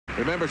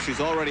Remember, she's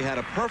already had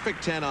a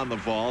perfect 10 on the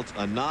vault,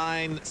 a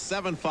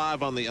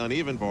 9.75 on the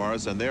uneven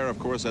bars, and there, of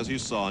course, as you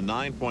saw,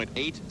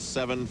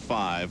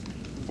 9.875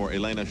 for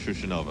Elena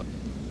Shushinova.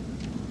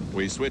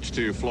 We switch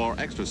to floor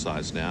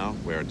exercise now,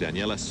 where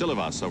Daniela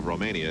Silivas of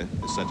Romania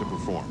is set to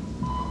perform.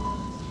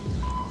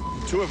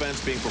 2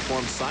 events being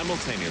performed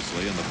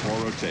simultaneously in the 4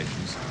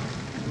 rotations.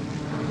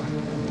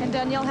 And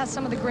Danielle has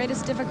some of the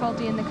greatest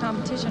difficulty in the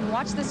competition.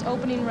 Watch this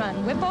opening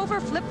run. Whip over,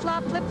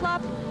 flip-flop,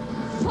 flip-flop,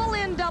 pull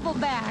in, double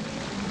back.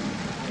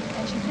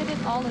 And she did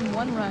it all in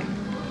one run.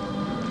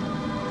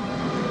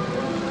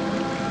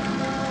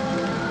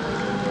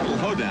 A little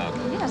hoedown.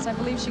 Yes, I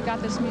believe she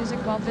got this music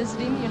while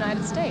visiting the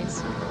United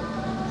States.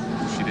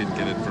 She didn't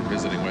get it from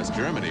visiting West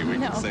Germany, we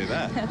can say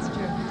that. That's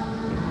true.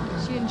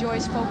 She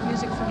enjoys folk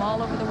music from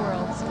all over the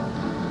world. So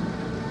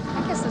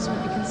I guess this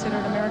would be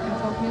considered American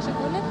folk music,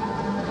 wouldn't it?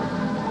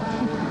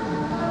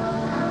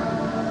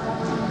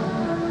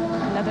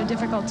 Another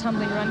difficult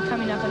tumbling run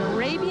coming up, an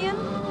Arabian.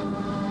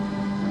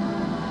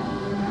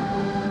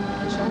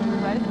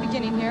 Right at the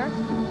beginning here.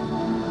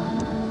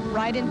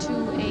 Right into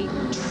a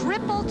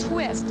triple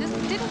twist. Just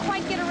didn't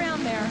quite get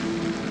around there.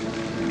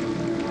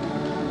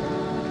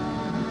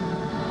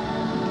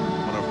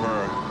 One of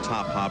her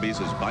top hobbies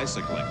is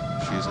bicycling.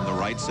 She's in the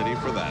right city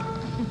for that.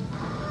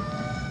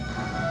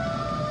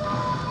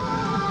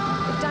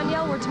 If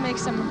Danielle were to make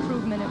some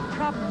improvement, it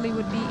probably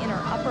would be in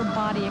her upper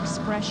body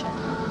expression.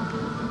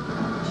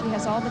 She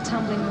has all the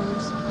tumbling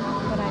moves,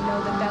 but I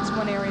know that that's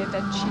one area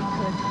that she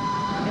could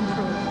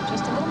improve.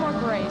 Just a little more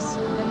grace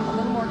and a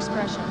little more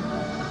expression.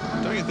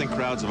 Don't you think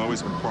crowds have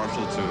always been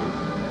partial to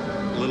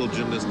little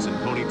gymnasts in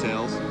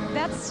ponytails?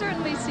 That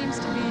certainly seems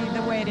to be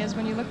the way it is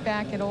when you look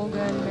back at Olga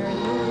and Mary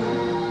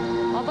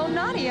Lou. Although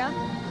Nadia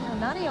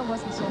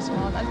wasn't so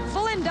small. A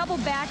full-in double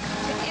back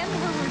to end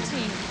her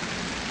routine.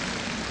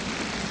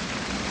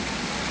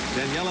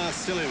 Daniela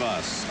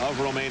Silivas of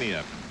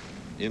Romania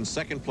in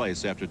second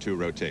place after 2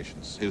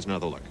 rotations. Here's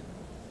another look.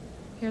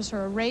 Here's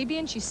her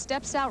Arabian. She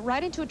steps out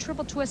right into a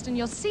triple twist, and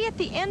you'll see at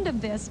the end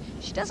of this,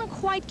 she doesn't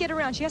quite get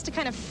around. She has to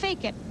kind of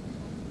fake it,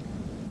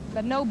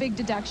 but no big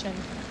deduction.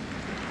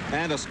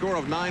 And a score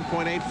of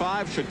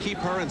 9.85 should keep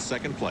her in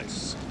second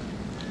place.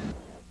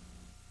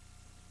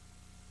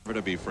 Never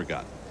to be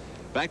forgotten.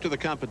 Back to the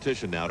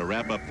competition now. To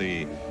wrap up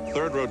the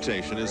 3rd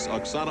rotation is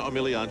Oksana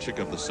Omelianchik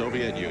of the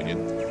Soviet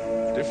Union.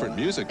 Different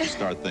music to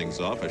start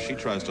things off as she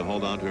tries to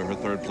hold on to her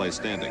 3rd place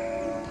standing.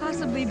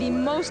 Possibly the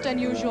most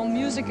unusual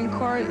music and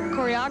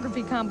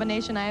choreography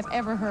combination I have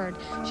ever heard.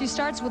 She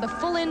starts with a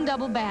full-in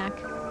double back.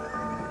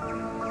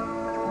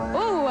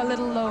 Oh, a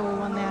little low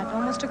on that.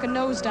 Almost took a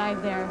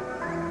nosedive there.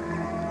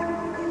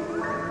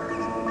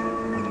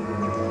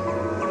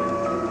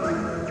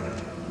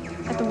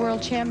 At the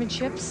World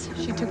Championships,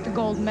 she took the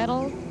gold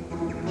medal.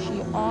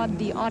 She awed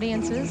the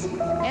audiences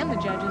and the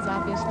judges,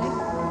 obviously.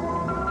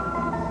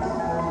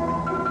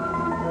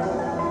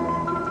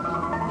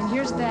 And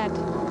here's that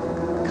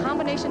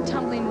combination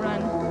tumbling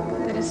run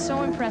that is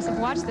so impressive.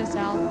 Watch this,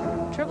 Al.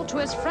 Triple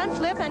twist, front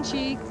flip, and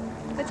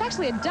it's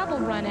actually a double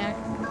run act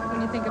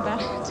when you think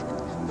about it.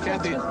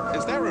 Kathy,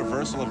 is that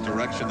reversal of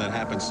direction that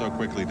happens so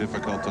quickly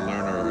difficult to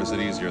learn, or is it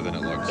easier than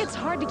it looks? It's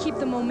hard to keep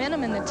the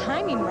momentum and the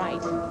timing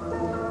right.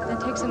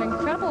 That takes an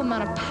incredible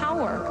amount of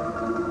power,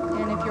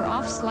 and if you're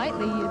off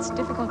slightly, it's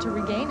difficult to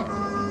regain it.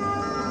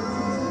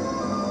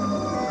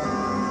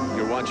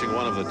 You're watching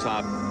one of the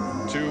top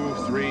 2,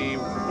 3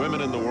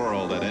 women in the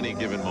world at any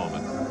given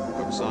moment.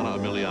 Oksana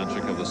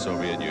Omelianchik of the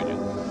Soviet Union.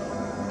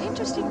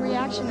 Interesting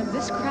reaction of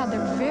this crowd.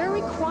 They're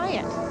very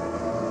quiet.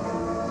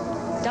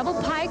 Double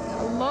pike,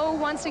 low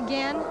once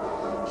again.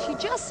 She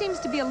just seems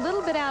to be a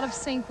little bit out of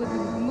sync with the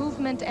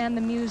movement and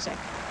the music.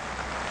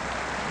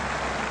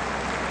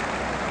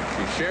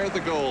 She shared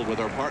the gold with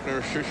her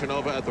partner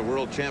Shushinova at the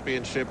World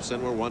Championships,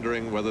 and we're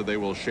wondering whether they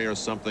will share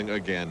something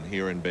again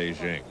here in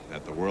Beijing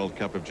at the World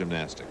Cup of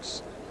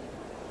Gymnastics.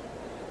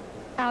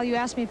 Al, you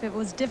asked me if it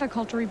was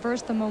difficult to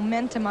reverse the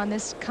momentum on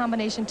this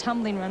combination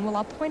tumbling run. Well,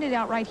 I'll point it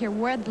out right here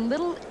where the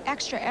little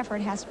extra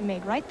effort has to be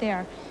made, right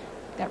there.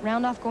 That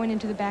round off going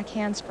into the back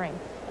handspring.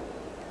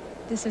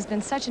 This has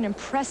been such an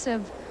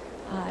impressive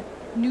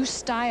new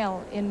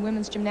style in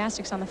women's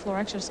gymnastics on the floor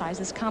exercise,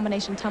 this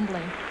combination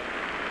tumbling.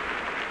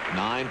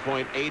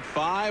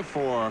 9.85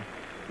 for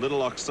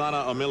little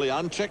Oksana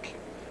Omelianchik.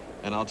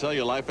 And I'll tell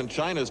you, life in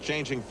China is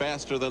changing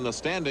faster than the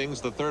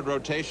standings. The 3rd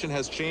rotation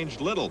has changed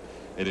little.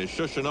 It is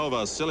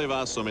Shushinova,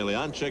 Silivas,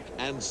 Omelianchik,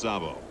 and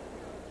Szabo.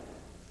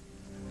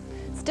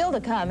 Still to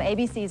come,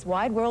 ABC's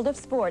Wide World of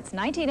Sports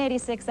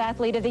 1986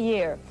 Athlete of the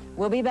Year.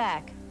 We'll be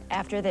back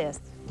after this.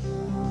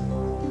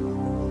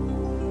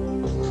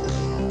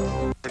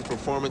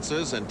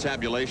 Performances and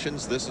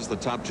tabulations. This is the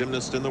top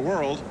gymnast in the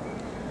world.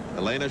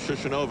 Elena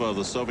Shushinova of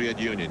the Soviet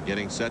Union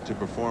getting set to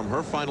perform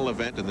her final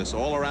event in this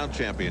all-around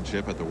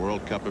championship at the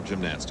World Cup of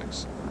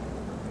Gymnastics.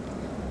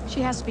 She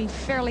has to be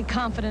fairly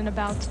confident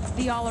about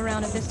the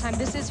all-around at this time.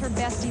 This is her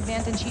best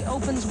event, and she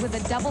opens with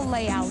a double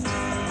layout.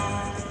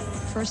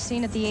 First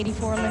seen at the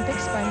 '84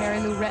 Olympics by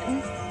Mary Lou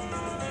Retton.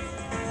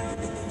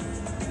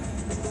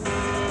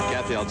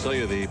 Kathy, I'll tell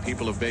you, the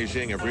people of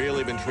Beijing have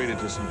really been treated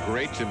to some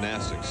great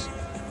gymnastics.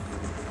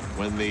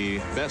 When the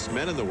best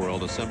men in the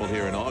world assembled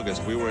here in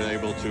August, we were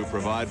able to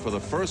provide for the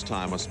first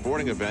time a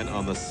sporting event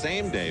on the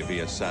same day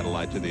via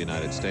satellite to the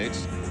United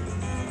States.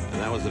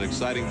 And that was an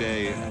exciting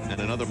day and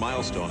another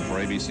milestone for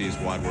ABC's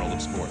Wide World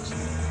of Sports.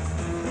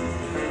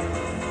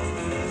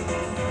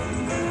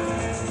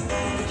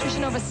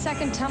 Shushanova's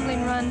second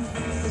tumbling run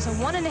is a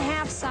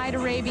 1.5 side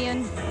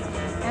Arabian.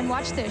 And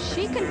watch this,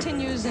 she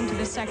continues into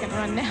the second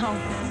run now.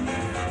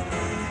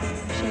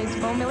 Shades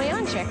Bo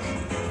Miljančić.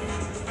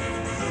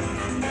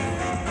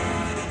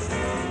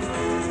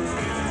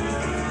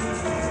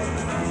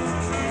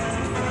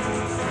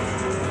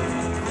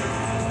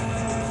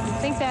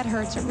 You think that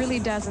hurts, it really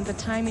doesn't. The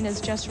timing is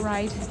just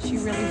right. She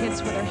really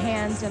hits with her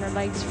hands and her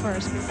legs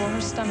first before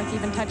her stomach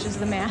even touches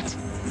the mat.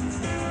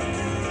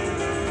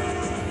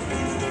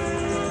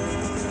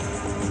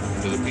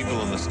 To the people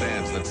in the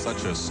stands, that's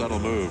such a subtle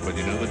move, but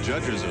you know the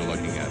judges are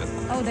looking at it.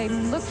 Oh, they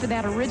look for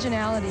that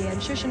originality,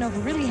 and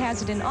Shushanova really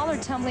has it in all her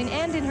tumbling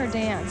and in her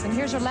dance. And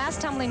here's her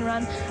last tumbling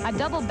run, a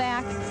double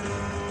back.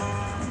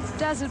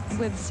 Does it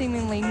with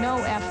seemingly no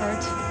effort,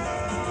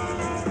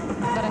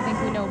 but I think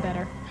we know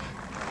better.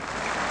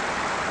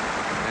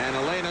 And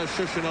Elena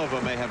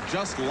Shushanova may have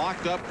just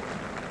locked up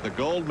the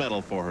gold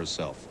medal for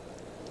herself.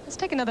 Let's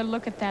take another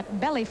look at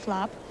that belly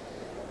flop.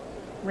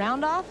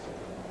 Round off.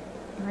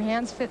 Her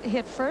hands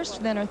hit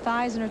first, then her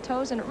thighs and her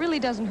toes, and it really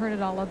doesn't hurt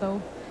at all, although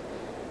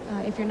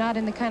if you're not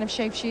in the kind of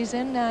shape she's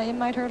in, it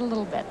might hurt a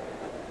little bit.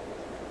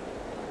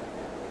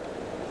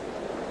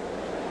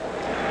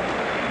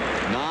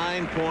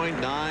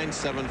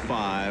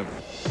 9.975.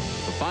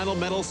 The final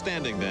medal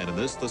standing then in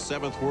this, the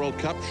 7th World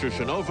Cup.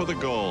 Shushanova the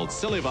gold.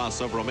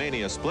 Silivas of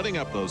Romania splitting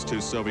up those two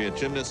Soviet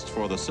gymnasts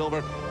for the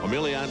silver.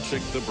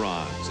 Miljančić the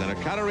bronze. And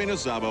Katarina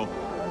Szabo,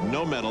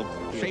 no medal.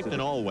 Shaped in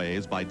all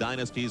ways by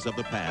dynasties of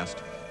the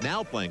past,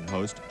 now playing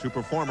host to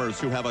performers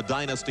who have a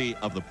dynasty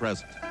of the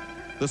present.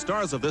 The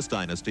stars of this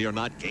dynasty are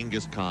not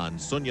Genghis Khan,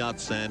 Sun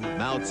Yat-sen,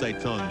 Mao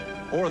Zedong,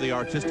 or the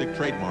artistic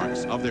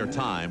trademarks of their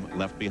time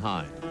left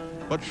behind,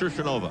 but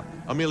Shushanova,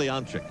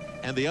 Miljančić,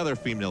 and the other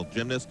female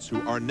gymnasts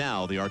who are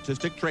now the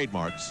artistic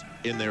trademarks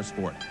in their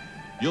sport.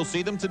 You'll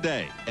see them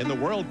today in the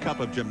World Cup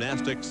of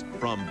Gymnastics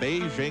from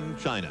Beijing,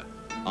 China,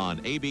 on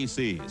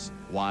ABC's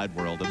Wide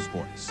World of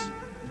Sports.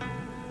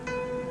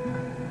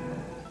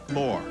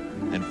 More.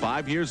 And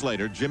 5 years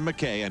later, Jim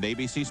McKay and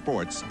ABC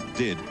Sports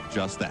did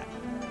just that.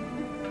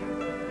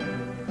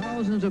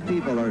 Thousands of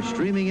people are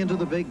streaming into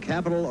the big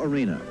Capitol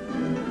Arena.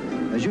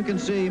 As you can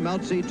see, Mao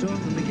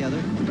Zedong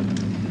together.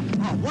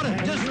 Oh, what a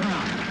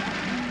dismount!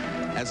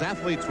 As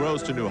athletes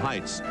rose to new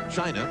heights,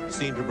 China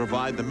seemed to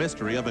provide the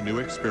mystery of a new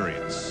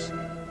experience.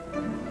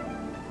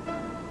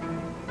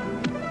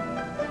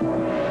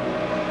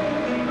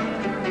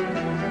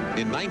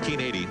 In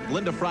 1980,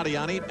 Linda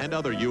Fradiani and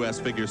other U.S.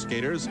 figure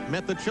skaters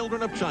met the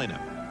children of China.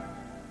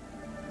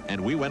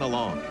 And we went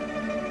along.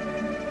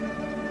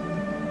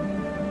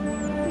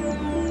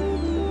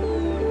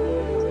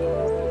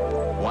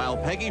 While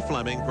Peggy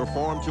Fleming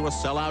performed to a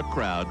sellout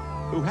crowd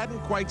who hadn't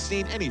quite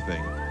seen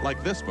anything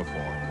like this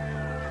before.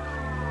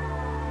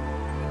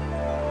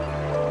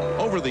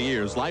 Over the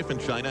years, life in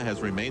China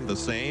has remained the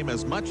same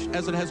as much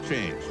as it has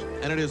changed.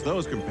 And it is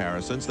those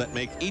comparisons that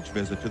make each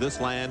visit to this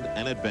land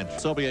an adventure.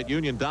 Soviet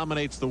Union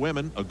dominates the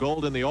women, a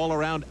gold in the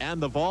all-around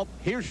and the vault.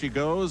 Here she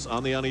goes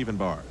on the uneven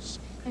bars.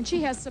 And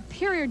she has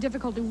superior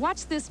difficulty.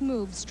 Watch this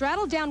move.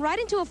 Straddle down right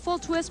into a full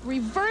twist,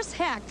 reverse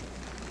heck.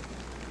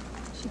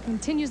 She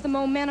continues the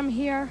momentum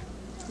here,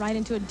 right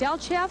into a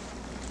Delchev,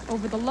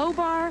 over the low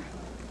bar.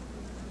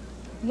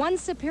 One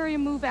superior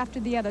move after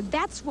the other.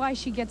 That's why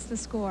she gets the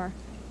score.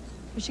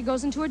 Here she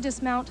goes into her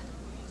dismount.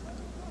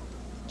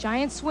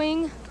 Giant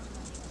swing.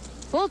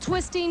 Full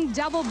twisting,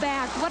 double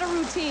back. What a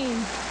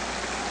routine.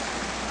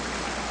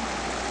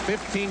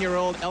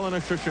 15-year-old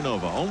Elena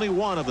Shushanova, only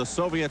one of the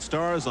Soviet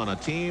stars on a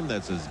team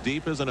that's as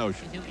deep as an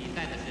ocean.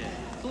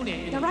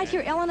 Now right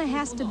here, Elena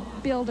has to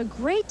build a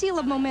great deal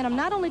of momentum,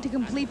 not only to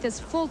complete this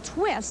full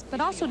twist, but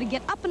also to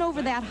get up and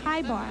over that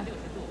high bar.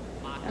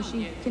 Now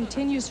she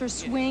continues her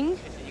swing.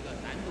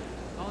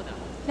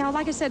 Now,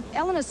 like I said,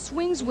 Elena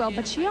swings well,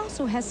 but she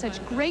also has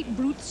such great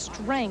brute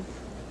strength,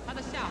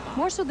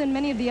 more so than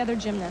many of the other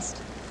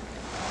gymnasts.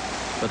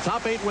 The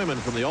top 8 women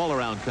from the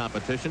all-around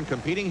competition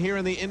competing here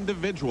in the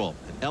individual.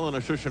 And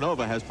Elena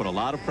Shushanova has put a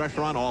lot of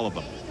pressure on all of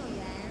them.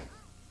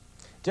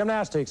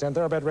 Gymnastics and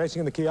thoroughbred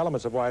racing are the key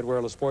elements of Wide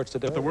World of Sports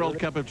today. With the World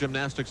Cup of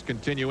Gymnastics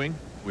continuing,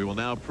 we will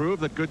now prove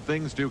that good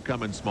things do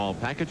come in small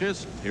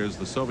packages. Here's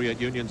the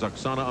Soviet Union's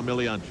Oksana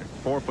Miljančić,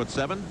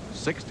 4'7",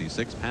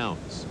 66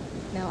 pounds.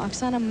 Now,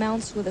 Oksana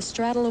mounts with a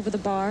straddle over the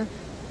bar,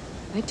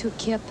 right to a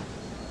kip.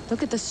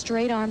 Look at the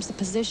straight arms, the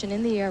position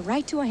in the air,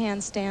 right to a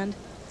handstand.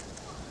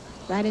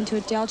 Right into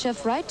a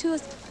Delchev, right to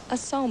a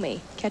Somi,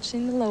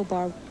 catching the low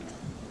bar.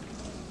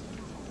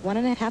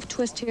 1.5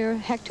 twist here,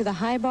 heck to the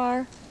high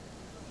bar.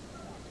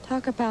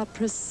 Talk about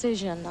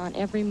precision on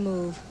every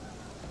move.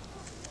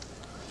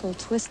 Full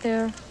twist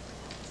there,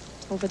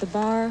 over the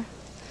bar.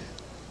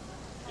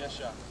 Yes,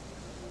 sir.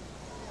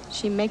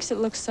 She makes it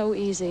look so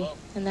easy,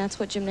 and that's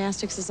what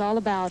gymnastics is all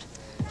about.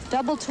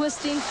 Double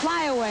twisting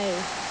flyaway.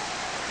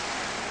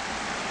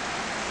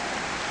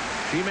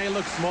 She may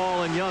look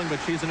small and young, but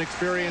she's an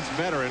experienced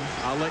veteran.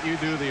 I'll let you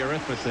do the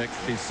arithmetic.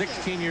 She's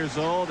 16 years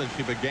old, and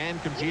she began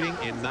competing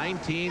in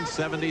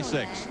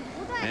 1976.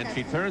 And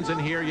she turns in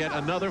here yet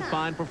another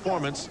fine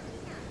performance.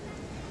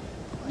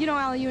 You know,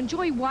 Al, you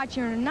enjoy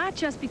watching her not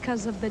just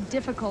because of the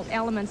difficult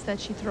elements that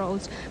she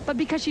throws, but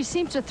because she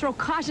seems to throw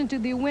caution to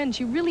the wind.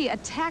 She really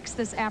attacks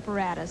this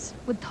apparatus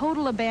with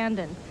total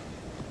abandon.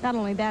 Not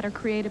only that, her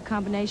creative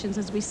combinations,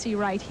 as we see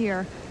right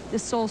here,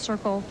 this soul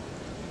circle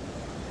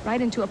right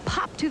into a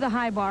pop to the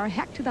high bar,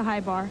 heck to the high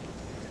bar,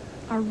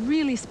 are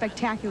really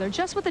spectacular,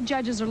 just what the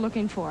judges are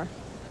looking for.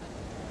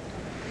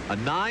 A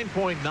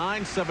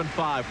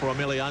 9.975 for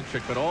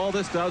Emelianchik, but all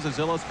this does is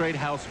illustrate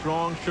how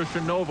strong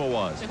Shushanova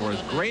was. For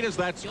as great as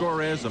that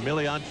score is,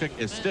 Emelianchik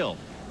is still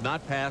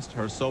not past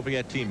her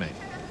Soviet teammate.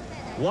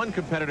 One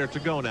competitor to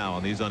go now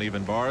on these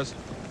uneven bars.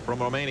 From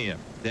Romania,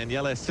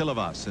 Daniela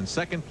Silvas in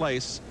second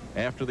place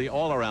after the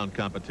all-around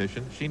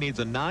competition. She needs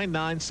a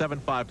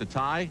 9.975 to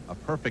tie, a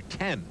perfect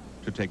 10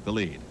 to take the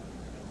lead.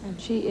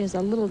 And she is a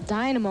little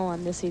dynamo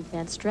on this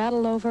event.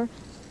 Straddle over.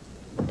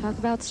 Talk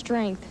about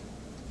strength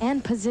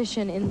and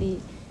position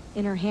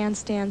in her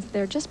handstands.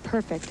 They're just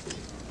perfect.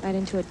 Right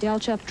into a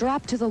Delchev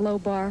drop to the low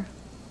bar.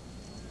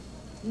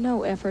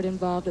 No effort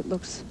involved, it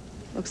looks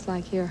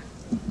like here,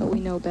 but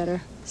we know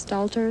better.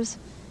 Stalters,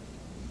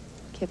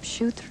 kept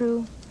shoot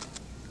through.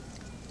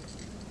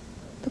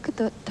 Look at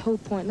the toe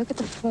point, look at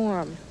the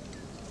form.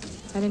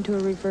 Right into a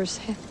reverse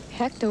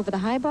hecht over the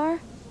high bar,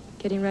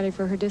 getting ready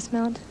for her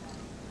dismount.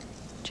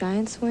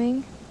 Giant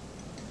swing.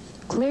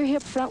 Clear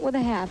hip front with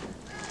a half.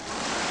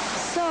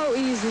 So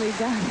easily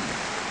done.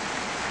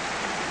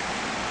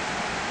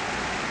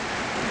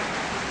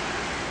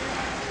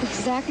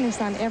 Exactness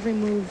on every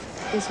move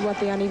is what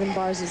the uneven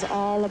bars is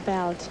all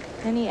about.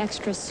 Any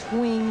extra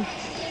swing,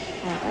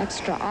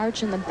 extra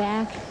arch in the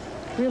back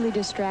really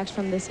distracts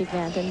from this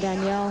event, and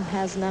Danielle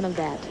has none of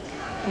that.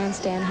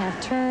 Handstand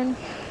half turn,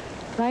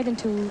 right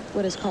into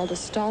what is called a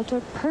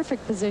stalter.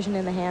 Perfect position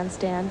in the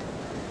handstand.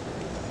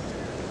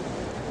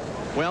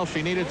 Well,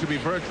 she needed to be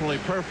virtually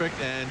perfect,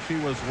 and she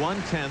was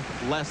 1/10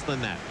 less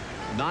than that.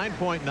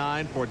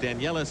 9.9 for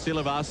Daniela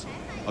Silvas,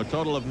 a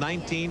total of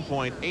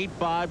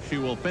 19.85. She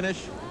will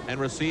finish and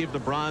receive the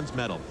bronze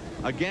medal.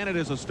 Again, it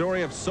is a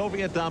story of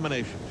Soviet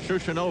domination.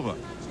 Shushanova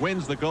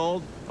wins the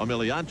gold.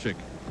 Emelianchik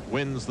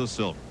wins the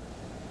silver.